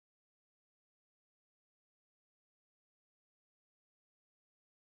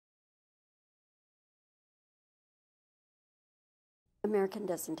American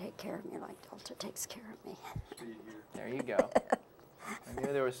doesn't take care of me like Delta takes care of me. There you go. I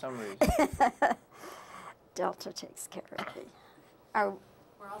knew there was some reason. Delta takes care of me. We're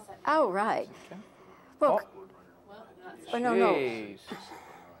all set. Oh, right. Okay. Well, Oh, no, no. jeez.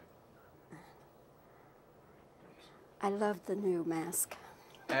 I love the new mask.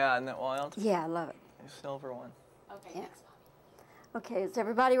 Yeah, isn't that wild? Yeah, I love it. The silver one. Okay, Yeah. thanks, Bobbie. Okay, is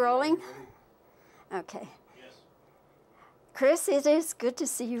everybody rolling? Okay. Chris, it is good to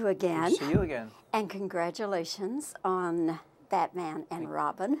see you again. Good to see you again. And congratulations on Batman and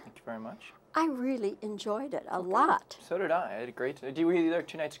Robin. Thank you very much. I really enjoyed it a lot. So did I. I had a great. You were there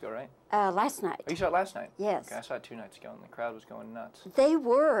 2 nights ago, right? Last night. Oh, you saw it last night? Yes. Okay, I saw it 2 nights ago, and the crowd was going nuts. They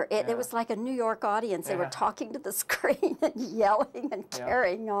were. It Yeah. was like a New York audience. They were Yeah. talking to the screen and yelling and Yeah.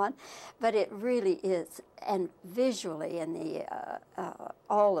 carrying on. But it really is. And visually, and the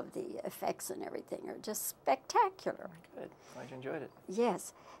all of the effects and everything are just spectacular. Good. Glad you enjoyed it.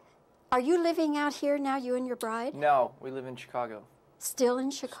 Yes. Are you living out here now, you and your bride? No, we live in Chicago. Still in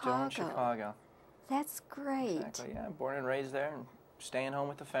Chicago? Still in Chicago. That's great. Exactly, yeah. Born and raised there and staying home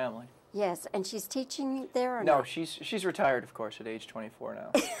with the family. Yes, and she's teaching there or No, not? she's retired, of course, at age 24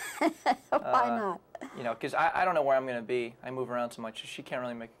 now. Why not? You know, because I don't know where I'm going to be. I move around so much. She can't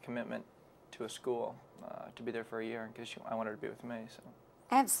really make a commitment to a school to be there for a year because I want her to be with me. So.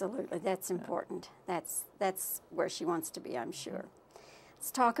 Absolutely, that's important. That's where she wants to be, I'm sure. Let's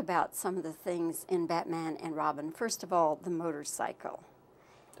talk about some of the things in Batman and Robin. First of all, the motorcycle.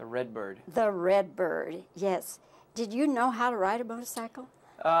 The Redbird. The Redbird, yes. Did you know how to ride a motorcycle?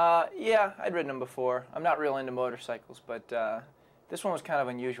 Yeah, I'd ridden them before. I'm not real into motorcycles, but this one was kind of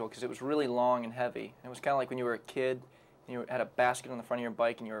unusual because it was really long and heavy. It was kind of like when you were a kid and you had a basket on the front of your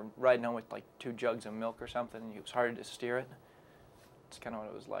bike and you were riding home with like 2 jugs of milk or something and it was hard to steer it. That's kind of what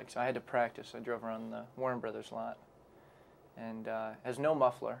it was like. So I had to practice. I drove around the Warner Brothers lot. And it has no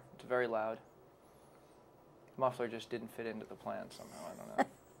muffler. It's very loud. The muffler just didn't fit into the plan somehow. I don't know.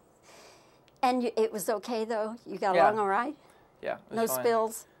 And it was okay, though? You got Yeah. along all right? Yeah. It No was fine.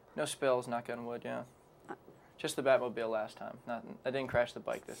 spills? No spills, knock on wood, yeah. Just the Batmobile last time. I didn't crash the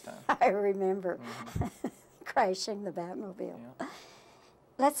bike this time. I remember crashing the Batmobile. Yeah.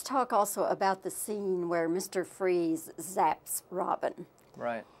 Let's talk also about the scene where Mr. Freeze zaps Robin.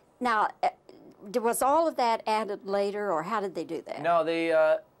 Right. Now, was all of that added later, or how did they do that? No, they,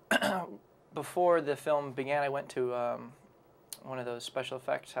 before the film began, I went to one of those special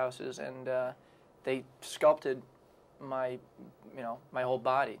effects houses, and they sculpted my whole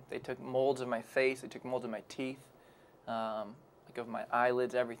body. They took molds of my face, they took molds of my teeth, like of my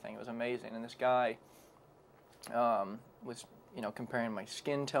eyelids, everything. It was amazing. And this guy was, comparing my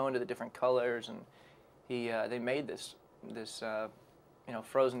skin tone to the different colors, and they made this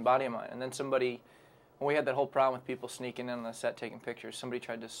frozen body of mine. And then somebody, when we had that whole problem with people sneaking in on the set taking pictures, somebody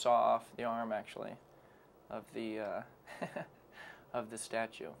tried to saw off the arm actually of the of the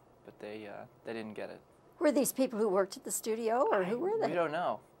statue, but they didn't get it. Were these people who worked at the studio, or who were they? We don't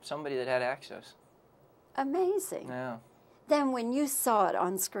know. Somebody that had access. Amazing. Yeah. Then when you saw it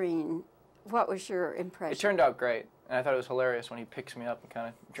on screen, what was your impression? It turned out great, and I thought it was hilarious when he picks me up and kind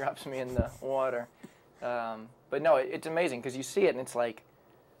of drops me in the water. But no, it's amazing because you see it and it's like,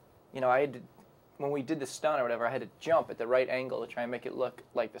 I had to, when we did the stunt or whatever, I had to jump at the right angle to try and make it look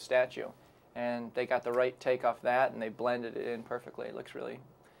like the statue. And they got the right take off that and they blended it in perfectly. It looks really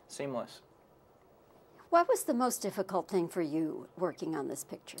seamless. What was the most difficult thing for you working on this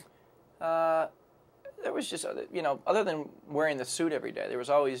picture? There was just, other than wearing the suit every day, there was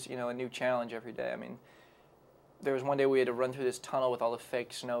always, a new challenge every day. I mean, there was one day we had to run through this tunnel with all the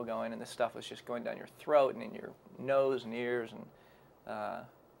fake snow going, and this stuff was just going down your throat and in your nose and ears, and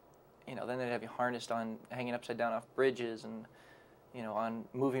then they'd have you harnessed on, hanging upside down off bridges, and on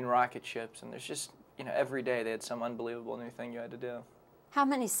moving rocket ships, and there's just, every day they had some unbelievable new thing you had to do. How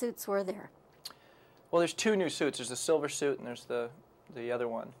many suits were there? Well, there's 2 new suits. There's the silver suit and there's the other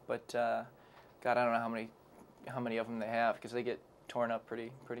one, but God, I don't know how many of them they have because they get torn up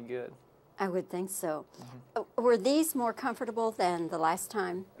pretty good. I would think so. Were these more comfortable than the last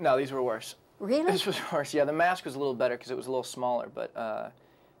time? No, these were worse. Really? This was worse. Yeah, the mask was a little better because it was a little smaller, but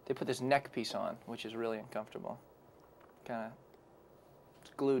they put this neck piece on, which is really uncomfortable.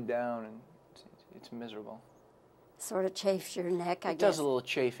 It's glued down and it's miserable. Sort of chafes your neck, I guess. It does a little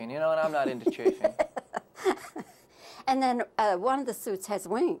chafing, and I'm not into chafing. And then one of the suits has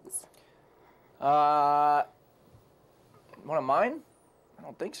wings. One of mine? I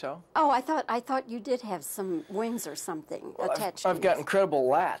don't think so. Oh, I thought you did have some wings or something attached. I've got incredible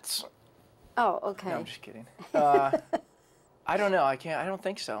lats. Oh, okay. No, I'm just kidding. I don't know. I don't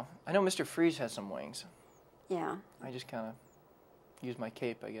think so. I know Mr. Freeze has some wings. Yeah. I just kind of use my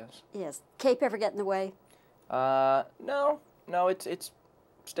cape, I guess. Yes. Cape ever get in the way? No, it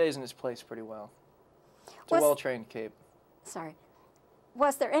stays in its place pretty well. It's a well-trained cape. Sorry.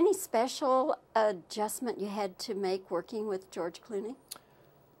 Was there any special adjustment you had to make working with George Clooney?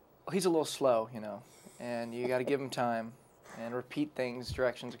 He's a little slow, and you got to give him time and repeat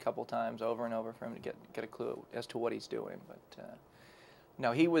directions a couple times over and over for him to get a clue as to what he's doing. But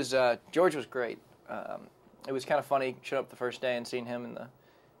no, George was great. It was kind of funny showing up the first day and seeing him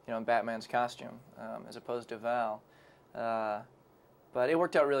in Batman's costume as opposed to Val. But it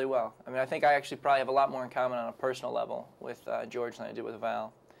worked out really well. I mean, I think I actually probably have a lot more in common on a personal level with George than I did with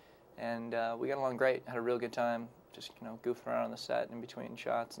Val. And we got along great, had a real good time, just, goofing around on the set in between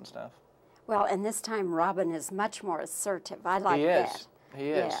shots and stuff. Well, and this time Robin is much more assertive. I like that.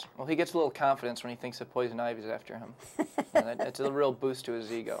 He is. Yeah. Well, he gets a little confidence when he thinks that Poison Ivy's after him. It's a real boost to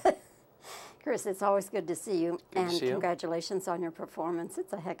his ego. Chris, it's always good to see you, Good to and see you. Congratulations on your performance.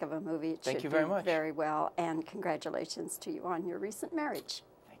 It's a heck of a movie. Thank you very much. Very well, and congratulations to you on your recent marriage.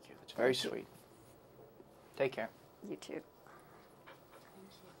 Thank you. It's very sweet. Take care. You too.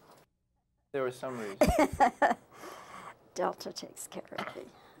 There was some reason. Delta takes care of me.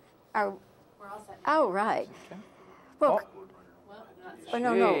 Oh, We're all set. oh right. Okay. Well, Well,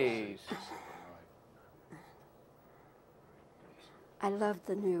 not oh, no. Jeez. I love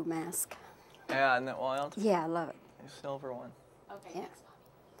the new mask. Yeah, isn't that wild? Yeah, I love it. The silver one. Okay, Yeah. thanks,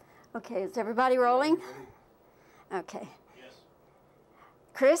 Bobbie. Okay, is everybody rolling? Okay.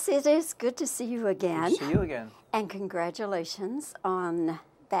 Chris, it is good to see you again. Good to see you again. And congratulations on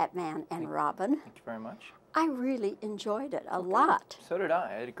Batman and Robin. Thank you very much. I really enjoyed it a lot. So did I.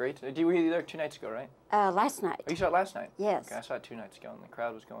 I had a great. You were there 2 nights ago, right? Last night. Oh, you saw it last night? Yes. Okay, I saw it 2 nights ago, and the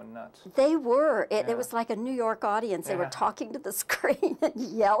crowd was going nuts. They were. It Yeah. was like a New York audience. They were Yeah. talking to the screen and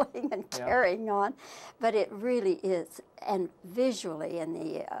yelling and Yeah. carrying on. But it really is. And visually,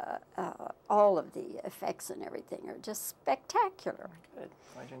 and all of the effects and everything are just spectacular. Good.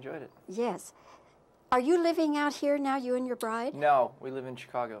 Glad you enjoyed it. Yes. Are you living out here now, you and your bride? No, we live in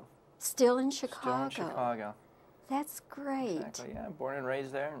Chicago. Still in Chicago? Still in Chicago. That's great. Exactly. Yeah, born and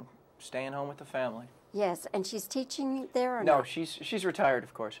raised there, and staying home with the family. Yes, and she's teaching there or No, not? she's retired,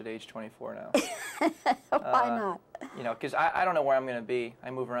 of course, at age 24 now. Why not? Because I don't know where I'm going to be.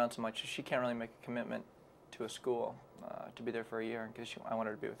 I move around so much. She can't really make a commitment to a school to be there for a year because I want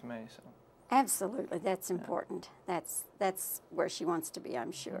her to be with me. So. Absolutely, that's important. That's where she wants to be,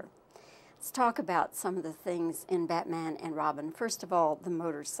 I'm sure. Let's talk about some of the things in Batman and Robin. First of all, the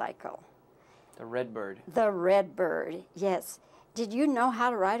motorcycle. The Redbird. The Redbird, yes. Did you know how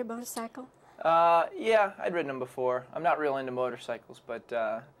to ride a motorcycle? Yeah, I'd ridden them before. I'm not real into motorcycles, but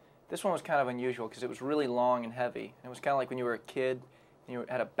this one was kind of unusual because it was really long and heavy. It was kind of like when you were a kid and you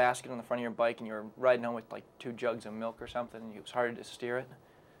had a basket on the front of your bike and you were riding home with like 2 jugs of milk or something, and it was hard to steer it.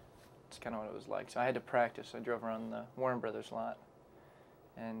 That's kind of what it was like. So I had to practice. I drove around the Warner Brothers lot.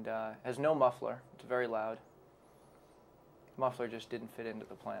 And has no muffler. It's very loud. The muffler just didn't fit into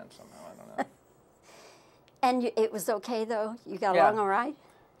the plan somehow. I don't know. And it was okay, though? You got Yeah. along all right?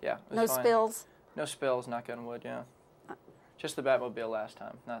 Yeah. It No was fine. spills? No spills, knock on wood, yeah. Just the Batmobile last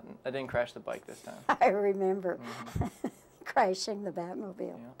time. I didn't crash the bike this time. I remember crashing the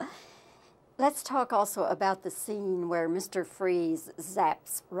Batmobile. Yeah. Let's talk also about the scene where Mr. Freeze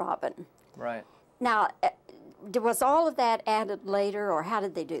zaps Robin. Right. Now, was all of that added later, or how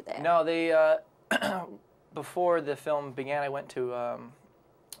did they do that? No, they before the film began, I went to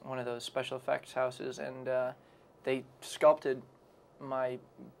one of those special effects houses, and they sculpted my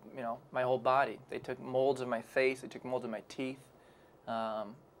whole body. They took molds of my face, they took molds of my teeth,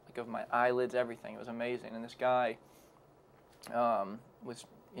 like of my eyelids, everything. It was amazing. And this guy was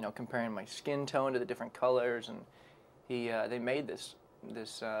comparing my skin tone to the different colors, and they made this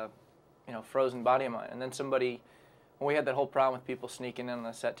frozen body of mine. And then somebody, when we had that whole problem with people sneaking in on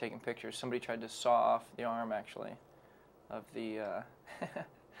the set taking pictures, somebody tried to saw off the arm actually of the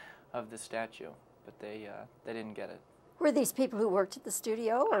of the statue, but they didn't get it. Were these people who worked at the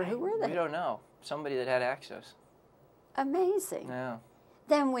studio, or who were they? We don't know. Somebody that had access. Amazing. Yeah.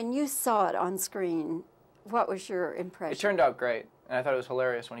 Then when you saw it on screen, what was your impression? It turned out great, and I thought it was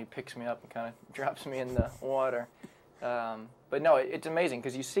hilarious when he picks me up and kind of drops me in the water. But no, it's amazing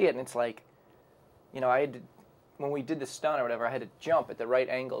because you see it and it's like, I had to, when we did the stunt or whatever, I had to jump at the right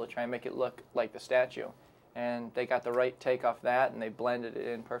angle to try and make it look like the statue. And they got the right take off that and they blended it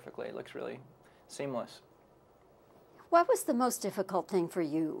in perfectly. It looks really seamless. What was the most difficult thing for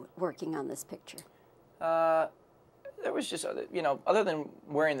you working on this picture? There was just, other than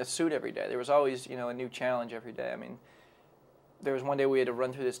wearing the suit every day, there was always, a new challenge every day. I mean, there was one day we had to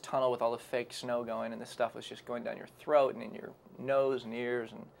run through this tunnel with all the fake snow going, and this stuff was just going down your throat and in your nose and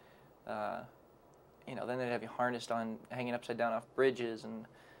ears, and you know, then they'd have you harnessed on hanging upside down off bridges, and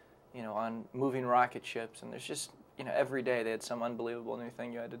you know, on moving rocket ships, and there's just, you know, every day they had some unbelievable new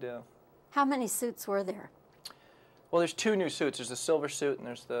thing you had to do. How many suits were there? Well, there's 2 new suits. There's the silver suit and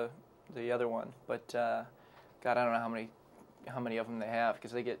there's the other one. But God, I don't know how many of them they have,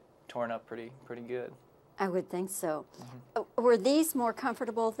 because they get torn up pretty good. I would think so. Were these more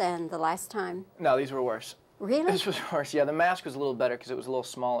comfortable than the last time? No, these were worse. Really? This was worse. Yeah, the mask was a little better because it was a little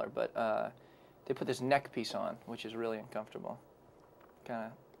smaller, but they put this neck piece on, which is really uncomfortable. Kind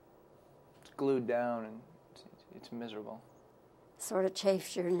of, it's glued down and it's miserable. Sort of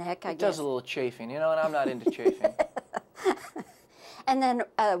chafes your neck, I It guess. does a little chafing, you know, and I'm not into chafing. And then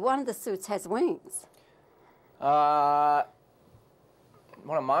one of the suits has wings. One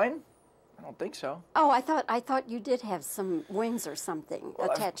of mine? I don't think so. Oh, I thought you did have some wings or something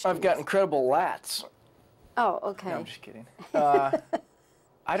Well, attached. I've to got this. incredible lats. Oh, okay. No, I'm just kidding.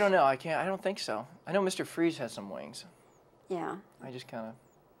 I don't know. I don't think so. I know Mr. Freeze has some wings. Yeah. I just kind of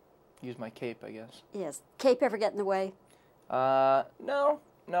use my cape, I guess. Yes. Cape ever get in the way? No,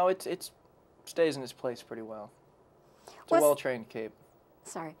 it stays in its place pretty well. It's a well-trained cape.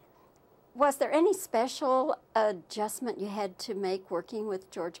 Sorry. Was there any special adjustment you had to make working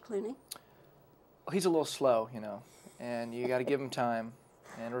with George Clooney? He's a little slow, you know, and you got to give him time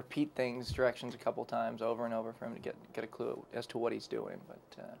and repeat directions a couple times over and over for him to get a clue as to what he's doing. But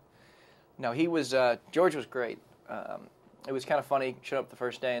no, George was great. It was kind of funny showing up the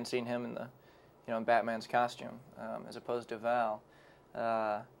first day and seeing him in Batman's costume as opposed to Val.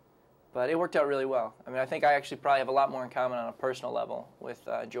 But it worked out really well. I mean, I think I actually probably have a lot more in common on a personal level with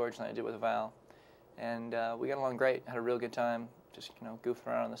George than I did with Val. And we got along great, had a real good time, just, you know, goofing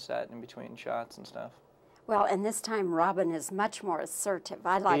around on the set in between shots and stuff. Well, and this time Robin is much more assertive.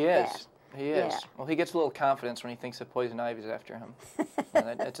 I like He that. is. He is. Yeah. Well, he gets a little confidence when he thinks that Poison Ivy's after him.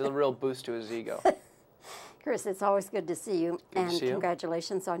 It's a real boost to his ego. Chris, it's always good to see you, Good to and see you.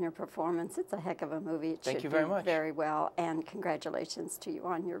 Congratulations on your performance. It's a heck of a movie. It Thank should you very do much. very well, and congratulations to you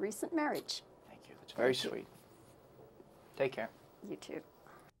on your recent marriage. Thank you. It's very sweet. Take care. You too.